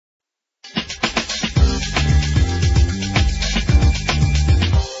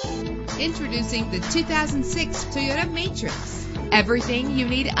Introducing the 2006 Toyota Matrix. Everything you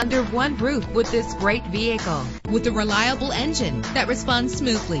need under one roof with this great vehicle. With a reliable engine that responds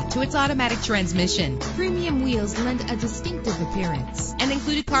smoothly to its automatic transmission. Premium wheels lend a distinctive appearance. An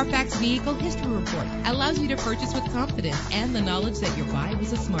included Carfax Vehicle History Report allows you to purchase with confidence and the knowledge that your buy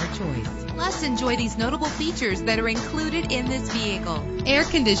was a smart choice. Plus, enjoy these notable features that are included in this vehicle. Air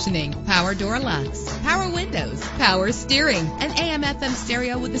conditioning, power door locks, power windows, power steering, an AM/FM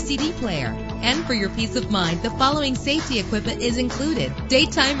stereo with a CD player. And for your peace of mind, the following safety equipment is included: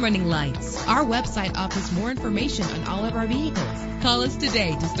 daytime running lights. Our website offers more information on all of our vehicles. Call us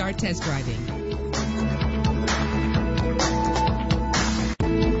today to start test driving.